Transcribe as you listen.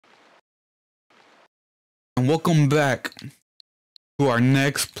and welcome back to our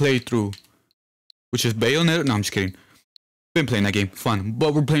next playthrough, which is Bayonetta. No, I'm just kidding. Been playing that game, fun,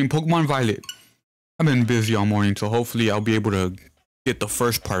 but we're playing Pokemon Violet. I've been busy all morning, so hopefully I'll be able to get the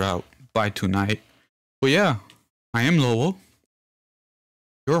first part out by tonight. But yeah, I am Lowell,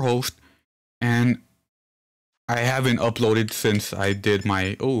 your host, and I haven't uploaded since I did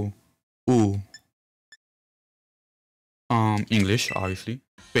my English, obviously.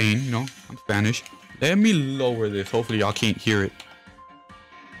 Spain, you know, I'm Spanish. Let me lower this. Hopefully y'all can't hear it.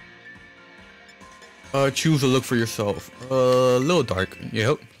 Choose a look for yourself. A little dark.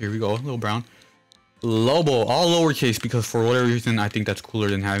 Yep, here we go. A little brown. Lobo, all lowercase, because for whatever reason I think that's cooler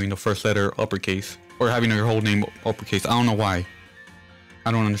than having the first letter uppercase. Or having your whole name uppercase. I don't know why.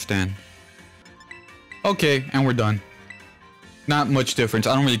 I don't understand. Okay, and we're done. Not much difference.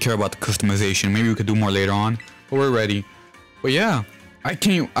 I don't really care about the customization. Maybe we could do more later on. But we're ready. But yeah, I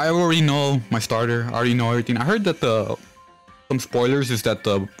already know my starter. I already know everything. I heard that some spoilers is that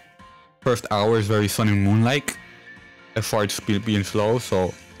the first hour is very sun and moon-like as far as speed being slow,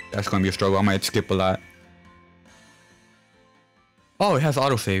 so that's gonna be a struggle. I might skip a lot. Oh, it has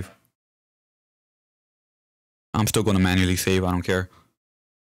autosave. I'm still gonna manually save. I don't care.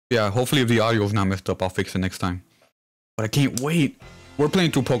 Yeah, hopefully if the audio is not messed up, I'll fix it next time. But I can't wait. We're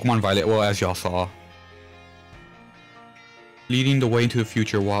playing through Pokemon Violet. Well, as y'all saw. Leading the way into the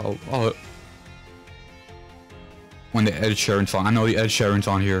future. Wow. Oh. When the Ed Sheeran song. I know the Ed Sheeran's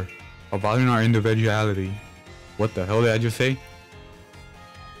on here. Valuing our individuality. What the hell did I just say?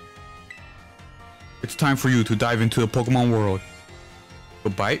 It's time for you to dive into the Pokemon world.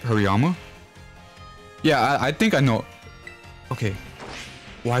 Goodbye, Hariyama? Yeah, I think I know. Okay.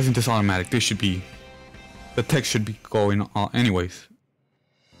 Why isn't this automatic? This should be... The text should be going on anyways.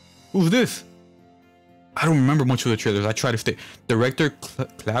 Who's this? I don't remember much of the trailers. I try to stay. Director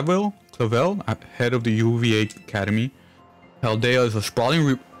Clavel, head of the UVA Academy. Paldea is a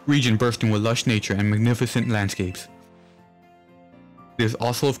sprawling region bursting with lush nature and magnificent landscapes. It is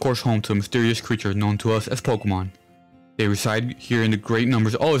also, of course, home to mysterious creatures known to us as Pokemon. They reside here in the great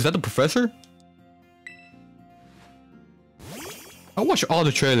numbers. Oh, is that the professor? I watched all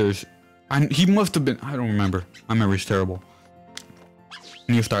the trailers. He must have been... I don't remember. My memory's terrible.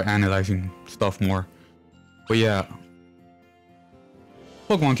 I need to start analyzing stuff more. But yeah.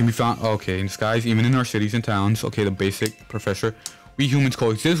 Pokemon can be found... Okay, in the skies, even in our cities and towns. Okay, the basic, Professor. We humans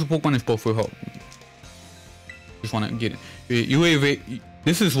coexist with Pokemon is both for help. Just want to get it. UAV...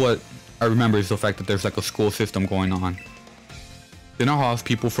 This is what I remember, is the fact that there's like a school system going on. In our house,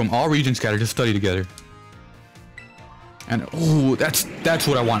 people from all regions gather to study together. And oh, that's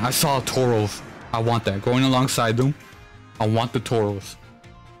what I want. I saw Tauros. I want that. Going alongside them. I want the Tauros.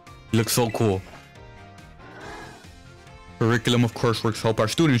 It looks so cool. Curriculum of courseworks help our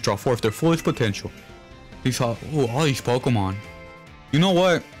students draw forth their fullest potential. All these Pokemon. You know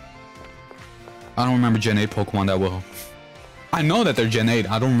what? I don't remember Gen 8 Pokemon that well. I know that they're Gen 8.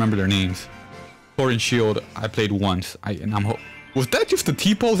 I don't remember their names. Sword and Shield, I played once. Was that just the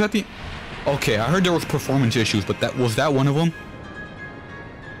T-pose at the... Okay, I heard there was performance issues, but was that one of them?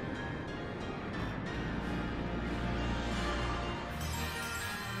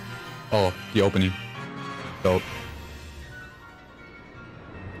 Oh, the opening. Dope.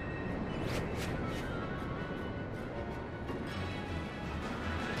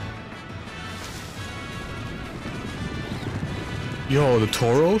 Yo, the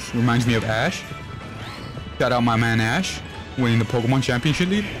Tauros reminds me of Ash. Shout out my man Ash, winning the Pokemon Championship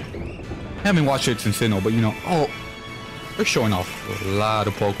League. I haven't watched it since Sinnoh, but you know, oh, they're showing off a lot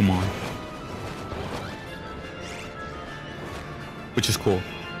of Pokemon, which is cool.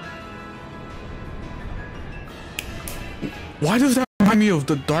 Why does that remind me of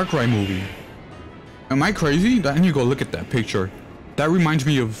the Darkrai movie? Am I crazy? I need to go look at that picture. That reminds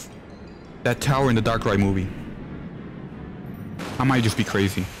me of that tower in the Darkrai movie. I might just be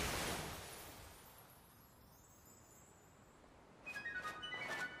crazy.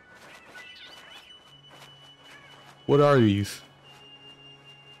 What are these?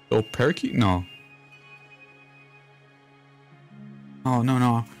 Oh, parakeet? No. Oh,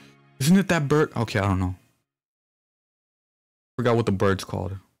 no. Isn't it that bird? Okay, I don't know. Forgot what the bird's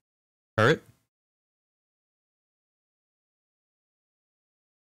called. Parrot?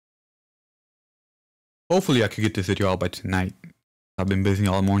 Hopefully I could get this video out by tonight. I've been busy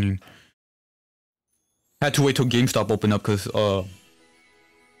all morning. Had to wait till GameStop opened up because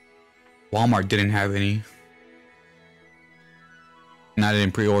Walmart didn't have any. And I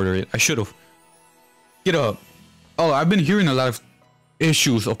didn't pre-order it. I should have. Oh, I've been hearing a lot of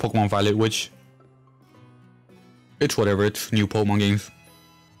issues of Pokemon Violet, which it's whatever. It's new Pokemon games.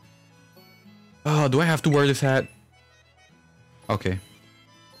 Oh, do I have to wear this hat? Okay.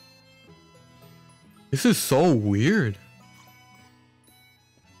 This is so weird.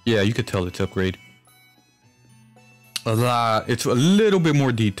 Yeah, you could tell it's upgrade. A lot. It's a little bit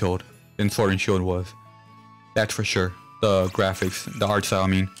more detailed than Sword and Shield was. That's for sure. The graphics, the art style, I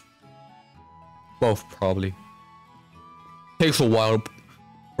mean. Both, probably. Takes a while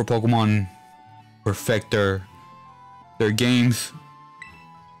for Pokemon perfect their games.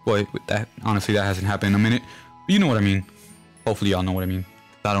 But that, honestly, that hasn't happened in a minute. But you know what I mean. Hopefully y'all know what I mean.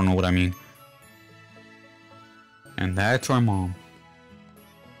 I don't know what I mean. And that's our mom.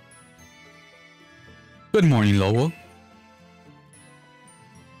 Good morning, Lobo.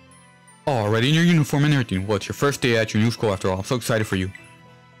 Oh, already in your uniform and everything. Well, it's your first day at your new school after all. I'm so excited for you.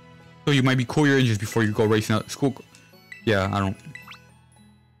 So you might be cool your engines before you go racing out school. Yeah, I don't.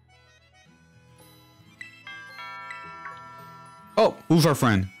 Oh, who's our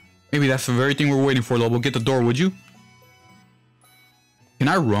friend? Maybe that's the very thing we're waiting for, Lobo. Get the door, would you? Can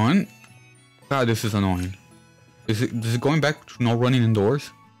I run? God, this is annoying. Is it going back to no running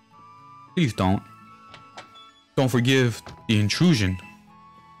indoors? Please don't. Don't forgive the intrusion.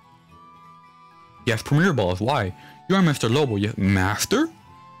 Yes, Premier Balls. Why? You are Mr. Lobo. Yes, Master?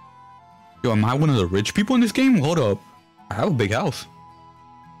 Yo, am I one of the rich people in this game? Hold up. I have a big house.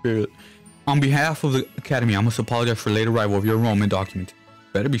 On behalf of the Academy, I must apologize for late arrival of your enrollment document.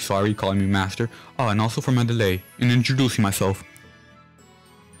 Better be sorry calling me Master. Oh, and also for my delay in introducing myself.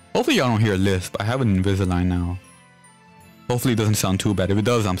 Hopefully y'all don't hear a lisp. I have an Invisalign now. Hopefully it doesn't sound too bad. If it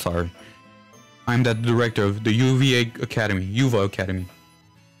does, I'm sorry. I'm the director of the UVA Academy. UVA Academy.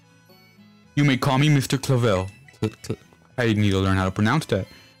 You may call me Mr. Clavel. I need to learn how to pronounce that.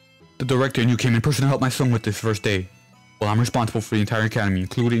 The director and you came in person to help my son with this first day. Well, I'm responsible for the entire academy,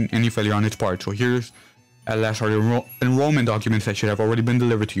 including any failure on its part. So here's, at last, our enrollment documents that should have already been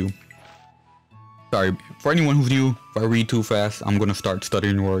delivered to you. Sorry, for anyone who's new, if I read too fast, I'm gonna start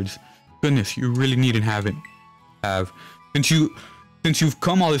stuttering words. Goodness, you really need and have. Since you've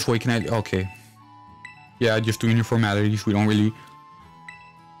come all this way, can I, okay. Yeah, just doing your formalities, we don't really.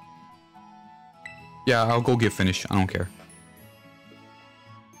 Yeah, I'll go get finished, I don't care.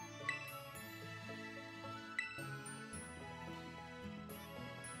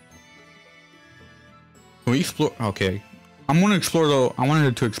 Can we explore? Okay. I wanted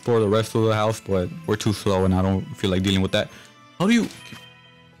to explore the rest of the house, but we're too slow and I don't feel like dealing with that. How do you...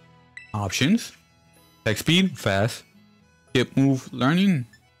 Options? Text speed? Fast. Skip move learning?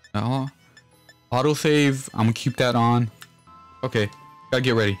 Autosave. I'm gonna keep that on. Okay. Gotta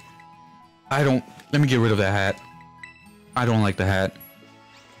get ready. Let me get rid of that hat. I don't like the hat.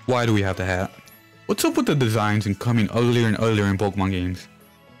 Why do we have the hat? What's up with the designs and coming uglier and uglier in Pokemon games?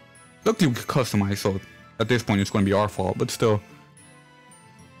 Luckily we can customize, so at this point it's going to be our fault, but still.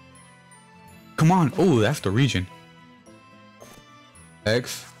 Come on. Oh, that's the region.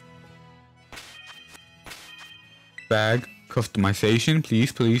 X. Bag. Customization.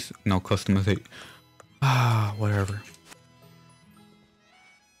 Please, please. No, customization. Ah, whatever.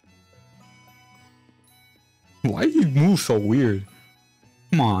 Why do you move so weird?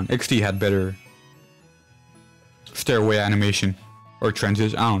 Come on. XD had better stairway animation. Or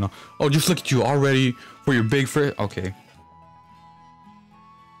transition. I don't know. Oh, just look at you already for your big first. Okay.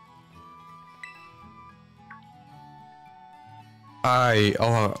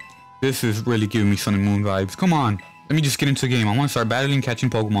 This is really giving me Sun and Moon vibes. Come on. Let me just get into the game. I want to start battling,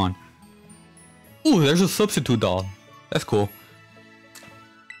 catching Pokemon. Ooh, there's a substitute doll. That's cool.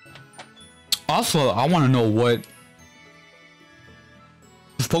 Also, I want to know what...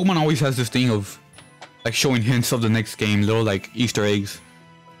 This Pokemon always has this thing of... like showing hints of the next game, little like Easter eggs.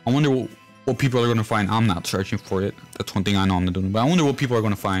 I wonder what people are gonna find. I'm not searching for it. That's one thing I know I'm not doing. But I wonder what people are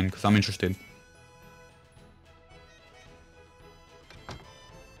gonna find because I'm interested.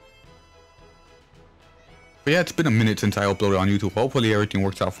 But yeah, it's been a minute since I uploaded on YouTube. Hopefully everything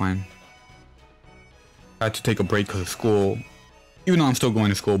works out fine. I had to take a break because of school. Even though I'm still going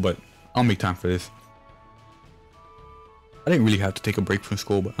to school, but I'll make time for this. I didn't really have to take a break from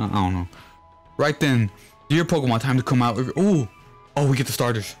school, but I don't know. Right then, dear Pokemon, time to come out. Ooh, oh, we get the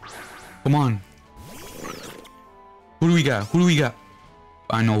starters. Come on. Who do we got? Who do we got?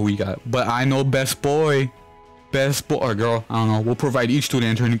 I know who we got, but I know best boy, or girl. I don't know. We'll provide each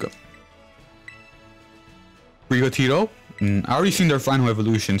student entering. Rigatito. I already seen their final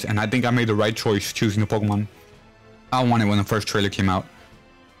evolutions, and I think I made the right choice choosing the Pokemon I wanted when the first trailer came out.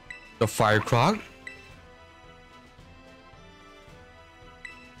 The Firecrog.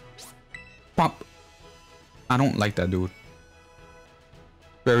 Pop. I don't like that dude.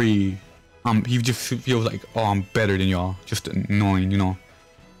 Very, he just feels like, oh, I'm better than y'all. Just annoying, you know.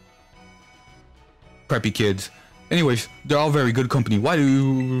 preppy kids. Anyways, they're all very good company.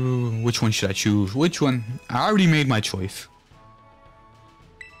 Which one should I choose? Which one? I already made my choice.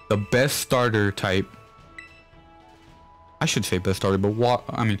 The best starter type. I should say best starter, but what?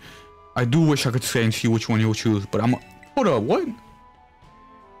 I mean, I do wish I could say and see which one you'll choose, but I'm... Hold up, what?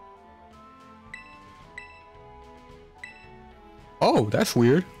 Oh, that's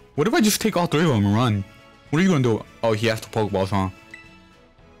weird. What if I just take all 3 of them and run? What are you gonna do? Oh, he has the Pokeballs, huh?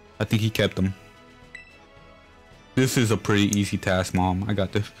 I think he kept them. This is a pretty easy task, Mom. I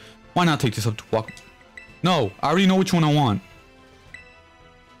got this. Why not take this up to walk? No, I already know which one I want.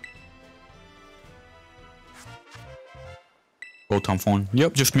 Rotom form.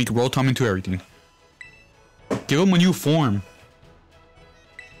 Yep, just make Rotom into everything. Give him a new form.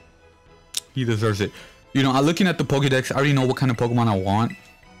 He deserves it. You know, I'm looking at the Pokédex. I already know what kind of Pokemon I want.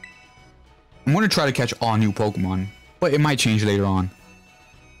 I'm going to try to catch all new Pokemon. But it might change later on.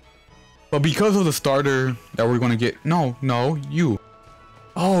 But because of the starter that we're going to get... No, you.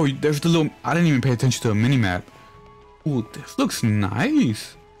 Oh, there's the little... I didn't even pay attention to the mini-map. Ooh, this looks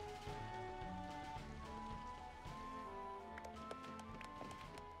nice.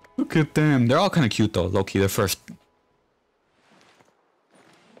 Look at them. They're all kind of cute though, low-key. They're first.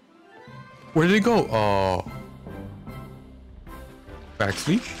 Where did they go? Oh.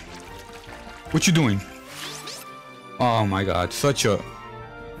 Backsley? What you doing? Oh my god, such a...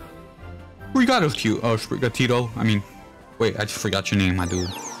 We got us cute. Oh, Sprigatito. I mean, wait, I just forgot your name, my dude.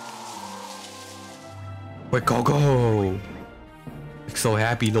 Wait, go. Like so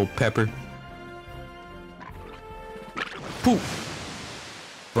happy, little pepper. Poof.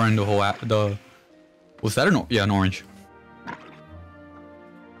 Burn the whole was that an yeah, an orange.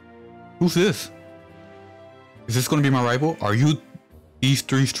 Who's this? Is this gonna be my rival? Are you these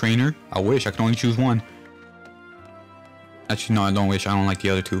three's trainer? I wish I could only choose one. Actually, no, I don't wish. I don't like the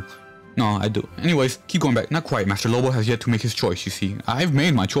other two. No, I do. Anyways, keep going back. Not quite. Master Lobo has yet to make his choice, you see. I've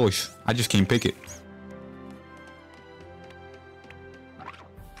made my choice. I just can't pick it.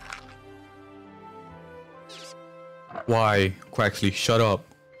 Why, Quaxley? Shut up.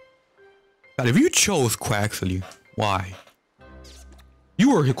 God, if you chose Quaxley, why?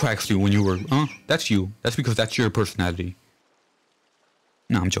 You were Quaxley when you were, that's you. That's because that's your personality.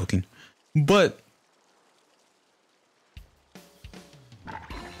 No, I'm joking. But...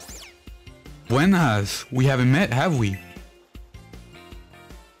 Buenas. We haven't met, have we?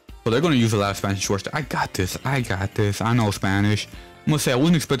 So they're gonna use a lot of Spanish words. I got this. I know Spanish. I must say, I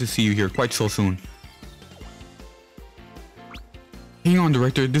wasn't expecting to see you here quite so soon. Hang on,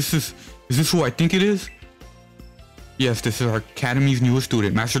 Director. Is this who I think it is? Yes, this is our Academy's newest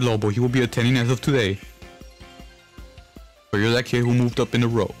student, Master Lobo. He will be attending as of today. So you're that kid who moved up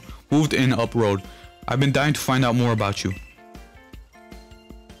road. I've been dying to find out more about you.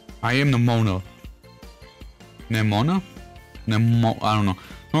 I am Nemona. I don't know.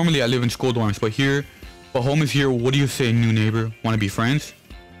 Normally I live in school dorms, but home is here. What do you say, new neighbor? Want to be friends?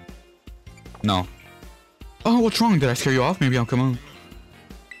 No. Oh, what's wrong? Did I scare you off? Maybe I'll come on.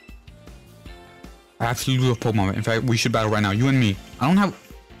 I absolutely love Pokemon. In fact, we should battle right now. You and me. I don't have...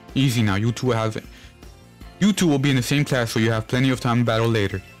 Easy now. You two will be in the same class, so you have plenty of time to battle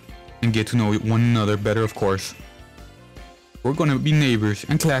later. And get to know one another better, of course. We're gonna be neighbors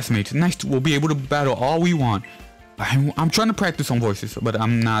and classmates. We'll be able to battle all we want. I'm trying to practice on voices, but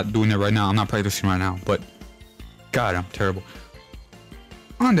I'm not doing it right now. I'm not practicing right now, but... God, I'm terrible.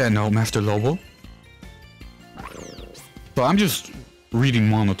 On that note, Master Lobo. So I'm just reading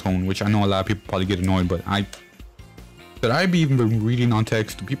monotone, which I know a lot of people probably get annoyed, but should I be even reading on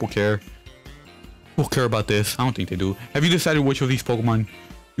text? Do people care? People care about this? I don't think they do. Have you decided which of these Pokemon?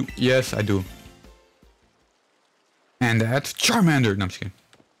 Yes, I do. And that's Charmander. No, I'm just kidding.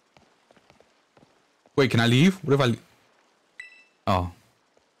 Wait, can I leave? What if I... Oh,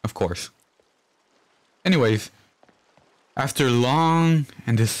 of course. Anyways, after long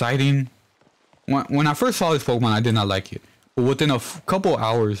and deciding... When I first saw this Pokemon, I did not like it. But within a couple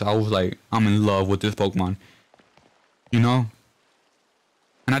hours, I was like, I'm in love with this Pokemon. You know?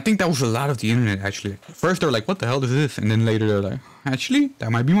 And I think that was a lot of the internet, actually. First, they're like, what the hell is this? And then later, they're like, actually,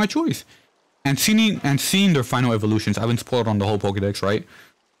 that might be my choice. And seeing their final evolutions, I've been spoiled on the whole Pokédex, right?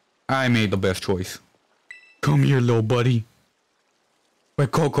 I made the best choice. Come here, little buddy.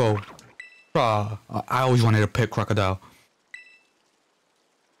 Wait, Coco. I always wanted a pet crocodile.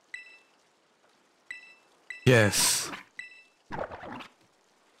 Yes.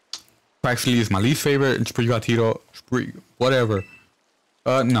 Quaxley is my least favorite. And Sprigatito, whatever.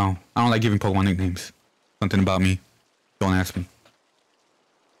 No. I don't like giving Pokemon nicknames. Something about me. Don't ask me.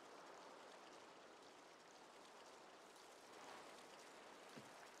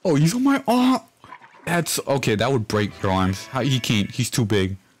 Oh, he's on my... Oh! That's okay. That would break your arms. How, he can't. He's too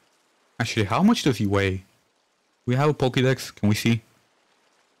big. Actually, how much does he weigh? We have a Pokédex. Can we see?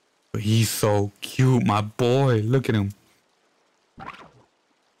 But he's so cute, my boy. Look at him.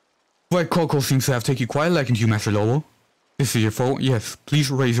 White Coco seems to have taken quite a liking to you, Master Lobo. This is your phone. Yes, please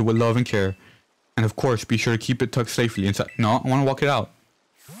raise it with love and care. And of course, be sure to keep it tucked safely inside. No, I want to walk it out.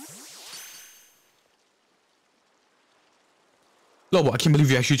 Lobo, I can't believe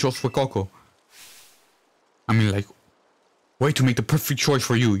you actually chose for Coco. I mean, like, way to make the perfect choice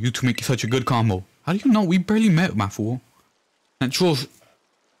for you. You two make such a good combo. How do you know? We barely met, my fool. And chose...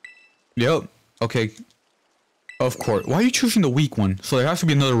 Yep. Okay. Of course. Why are you choosing the weak one? So there has to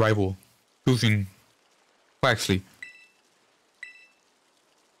be another rival. Choosing... Quaxley.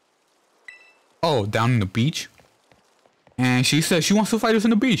 Oh, down in the beach? And she says she wants to fight us in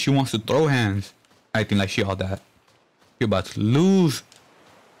the beach. She wants to throw hands. Acting like she all that. You're about to lose.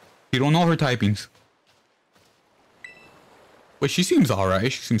 You don't know her typings. But she seems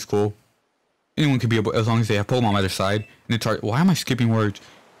alright. She seems cool. Anyone could be able, as long as they have Pokemon by their side. And it's our... Why am I skipping words?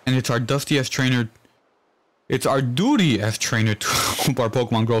 And it's our dusty as trainer... It's our duty as trainer to help our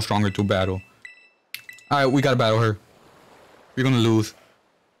Pokemon grow stronger to battle. Alright, we gotta battle her. We're gonna lose.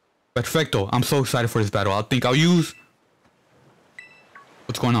 Perfecto. I'm so excited for this battle. I think I'll use...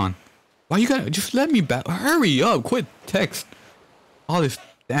 What's going on? Why you gotta... Just let me battle. Hurry up. Quit text. All this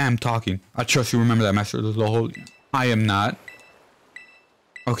damn talking. I trust you remember that, Master Lobo. I am not.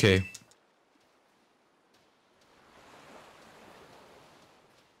 Okay.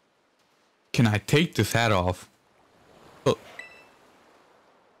 Can I take this hat off? Oh.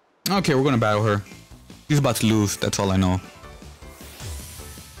 Okay, we're gonna battle her. He's about to lose. That's all I know.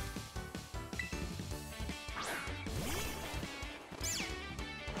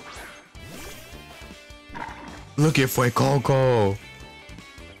 Look at Fuecoco.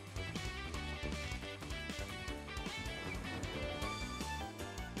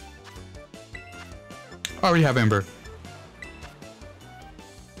 I already have Ember.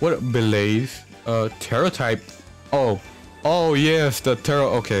 What a Blaze? Terra type. Oh. Oh yes, the Terra.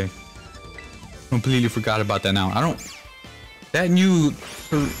 Okay. Completely forgot about that now. I don't. That new.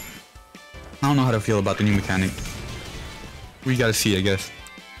 I don't know how to feel about the new mechanic. We gotta see, I guess.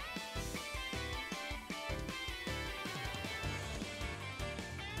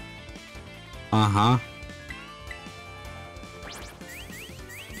 Uh-huh.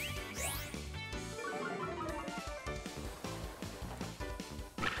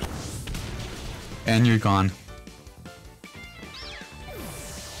 And you're gone.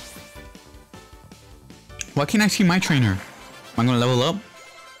 Why can't I see my trainer? Am I gonna level up?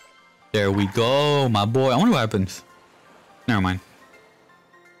 There we go, my boy. I wonder what happens. Never mind.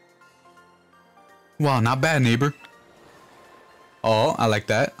 Wow, not bad, neighbor. Oh, I like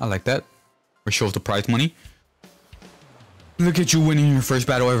that. I like that. Or shows the prize money. Look at you winning your first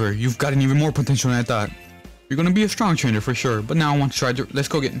battle ever. You've gotten even more potential than I thought. You're gonna be a strong trainer for sure. But now I want to try to... Let's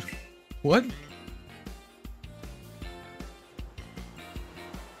go get... What?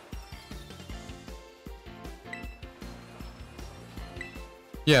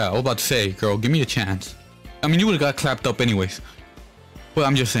 Yeah, I was about to say, girl, give me a chance. I mean, you would have got clapped up anyways. But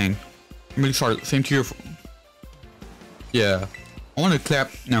I'm just saying. I'm really sorry. Same to your... Yeah. I want to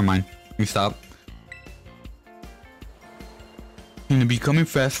clap... Never mind. Let me stop. You're becoming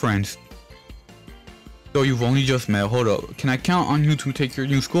fast friends. Though you've only just met. Hold up. Can I count on you to take your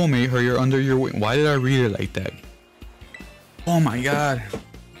new schoolmate her you're under your wing? Why did I read it like that? Oh my god.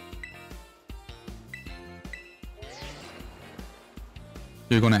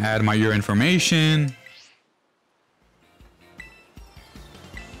 You're gonna add your information.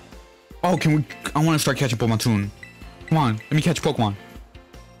 Oh, can we... I want to start catching Pokemon soon. Come on, let me catch Pokemon.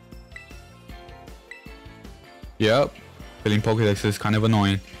 Yep. Filling Pokédex is kind of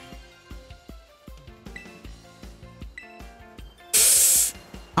annoying.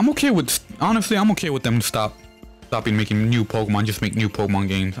 I'm okay with... Honestly, I'm okay with them stopping making new Pokemon. Just make new Pokemon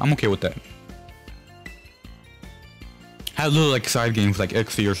games. I'm okay with that. Have little like side games like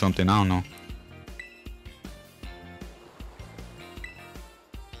XC or something. I don't know.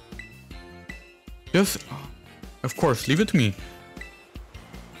 Just... Of course, leave it to me.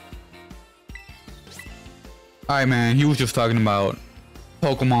 Alright, man. He was just talking about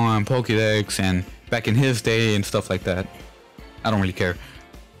Pokemon, Pokédex, and back in his day and stuff like that. I don't really care.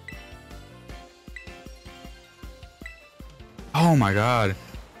 Oh my god.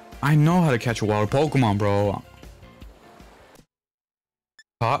 I know how to catch a wild Pokemon, bro.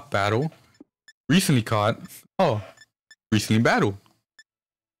 Caught, battle. Recently caught. Oh. Recently battle.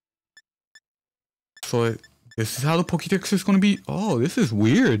 So this is how the Pokédex is gonna be. Oh, this is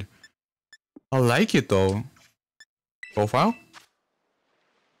weird. I like it though. Profile?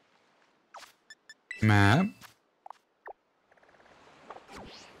 Map?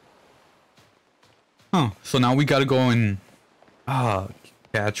 Huh, so now we gotta go and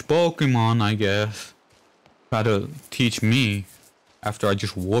catch Pokemon, I guess. Try to teach me after I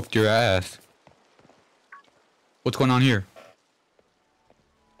just whooped your ass. What's going on here?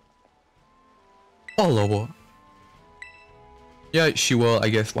 Oh, Lobo. Yeah, she will, I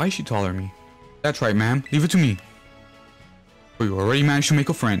guess. Why is she taller than me? That's right, ma'am. Leave it to me. We already managed to make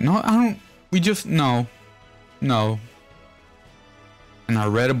a friend. No, I don't. We just, no. No. And I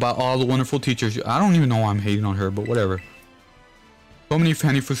read about all the wonderful teachers. I don't even know why I'm hating on her, but whatever. So many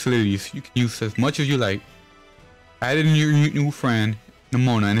fancy facilities. You can use as much as you like. Added in your new friend,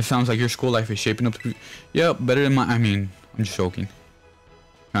 Nimona, and it sounds like your school life is shaping up to be... Yeah, better than I mean, I'm just joking.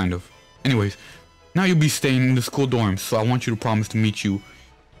 Kind of. Anyways, now you'll be staying in the school dorms, so I want you to promise to meet you.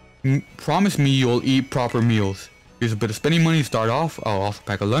 Promise me you'll eat proper meals. Here's a bit of spending money to start off. I'll also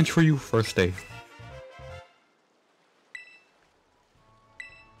pack a lunch for you first day.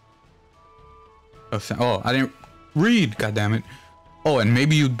 Oh, I didn't read, goddammit. Oh, and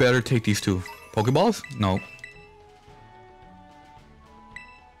maybe you'd better take these two. Pokeballs? No.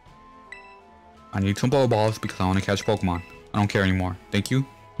 I need some Pokeballs because I want to catch Pokemon. I don't care anymore. Thank you,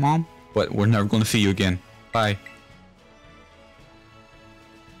 Mom. But we're never going to see you again. Bye.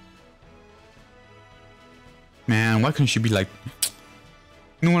 Man, why couldn't she be like...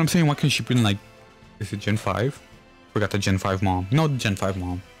 You know what I'm saying? Why couldn't she be like... Is it Gen 5? Forgot the Gen 5 mom. No, Gen 5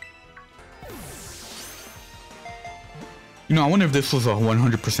 mom. You know, I wonder if this was a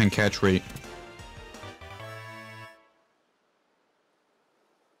 100% catch rate.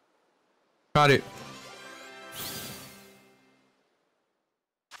 Got it.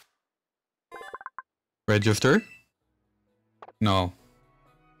 Register? No.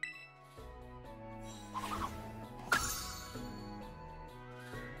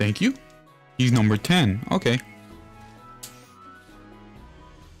 Thank you. He's number 10. Okay.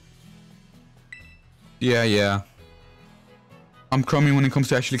 Yeah. I'm crummy when it comes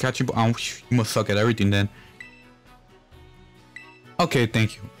to actually catching. Oh, you must suck at everything then. Okay,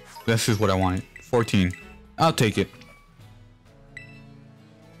 thank you. This is what I wanted. 14. I'll take it.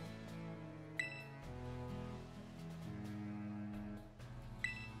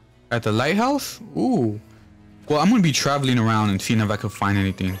 At the lighthouse? Ooh. Well, I'm gonna be traveling around and seeing if I can find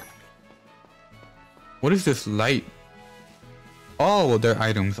anything. What is this light? Oh, well, they're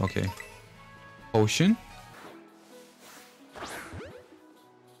items. Okay. Potion.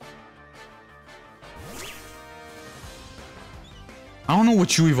 I don't know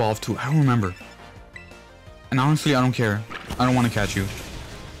what you evolved to. I don't remember. And honestly, I don't care. I don't want to catch you.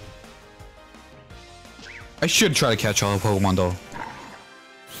 I should try to catch all the Pokemon though.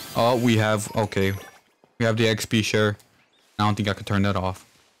 Oh, we have... Okay. We have the XP share. I don't think I can turn that off.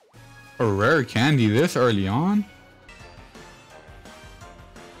 A rare candy this early on?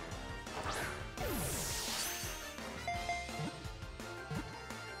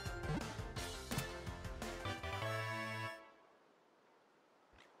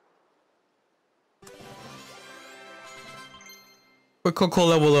 Quick Coco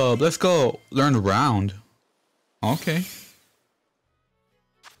level up. Let's go. Learn round. Okay.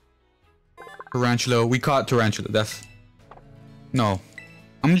 Tarantula. We caught Tarantula. That's... No.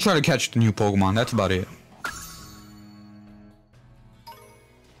 I'm gonna try to catch the new Pokemon. That's about it.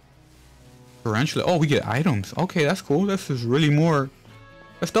 Tarantula. Oh, we get items. Okay, that's cool. This is really more...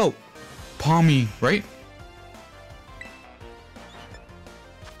 That's dope. Palmy, right?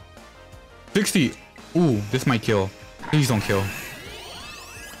 60. Ooh, this might kill. Please don't kill.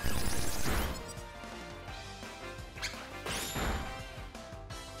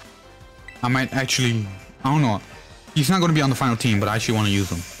 I might actually... I don't know. He's not going to be on the final team, but I actually want to use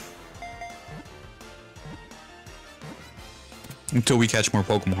him. Until we catch more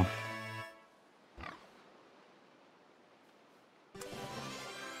Pokemon.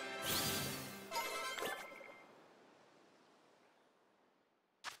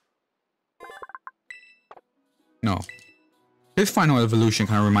 No. His final evolution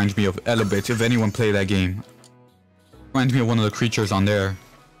kind of reminds me of Elebit, if anyone played that game. Reminds me of one of the creatures on there.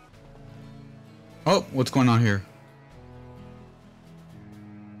 Oh, what's going on here?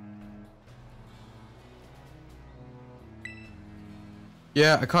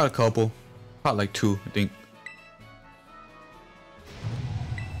 Yeah, I caught a couple. Caught like 2, I think.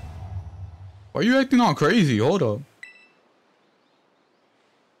 Why are you acting all crazy? Hold up.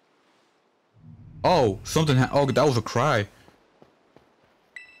 Oh, something oh, that was a cry.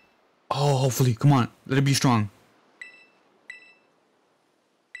 Oh, hopefully. Come on. Let it be strong.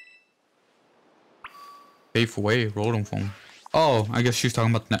 Safe way, rodent phone. Oh, I guess she's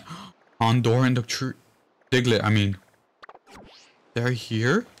talking about that. Ondor and the tree. Diglett, I mean. They're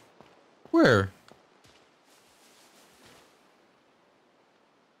here? Where?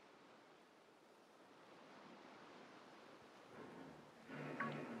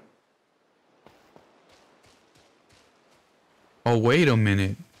 Oh, wait a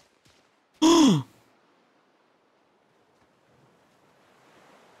minute. I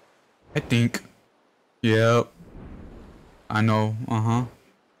think. Yep. I know. Uh-huh.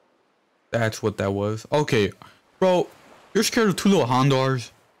 That's what that was. Okay. Bro, you're scared of two little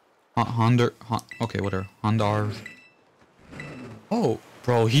Hondars? Okay, whatever. Hondars. Oh,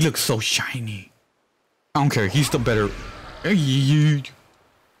 bro, he looks so shiny. I don't care. He's the better. Am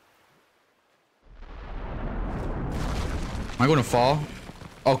I gonna fall?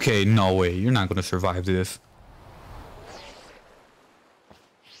 Okay, no way. You're not gonna survive this.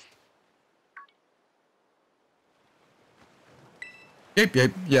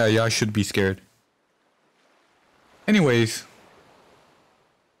 Yep. Yeah, I should be scared. Anyways.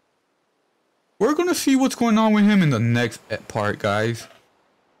 We're gonna see what's going on with him in the next part, guys.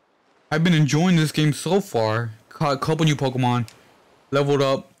 I've been enjoying this game so far. Caught a couple new Pokemon. Leveled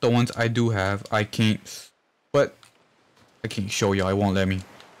up the ones I do have. I can't show y'all. It won't let me.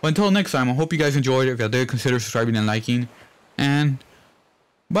 But until next time, I hope you guys enjoyed it. If y'all did, consider subscribing and liking. And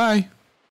bye.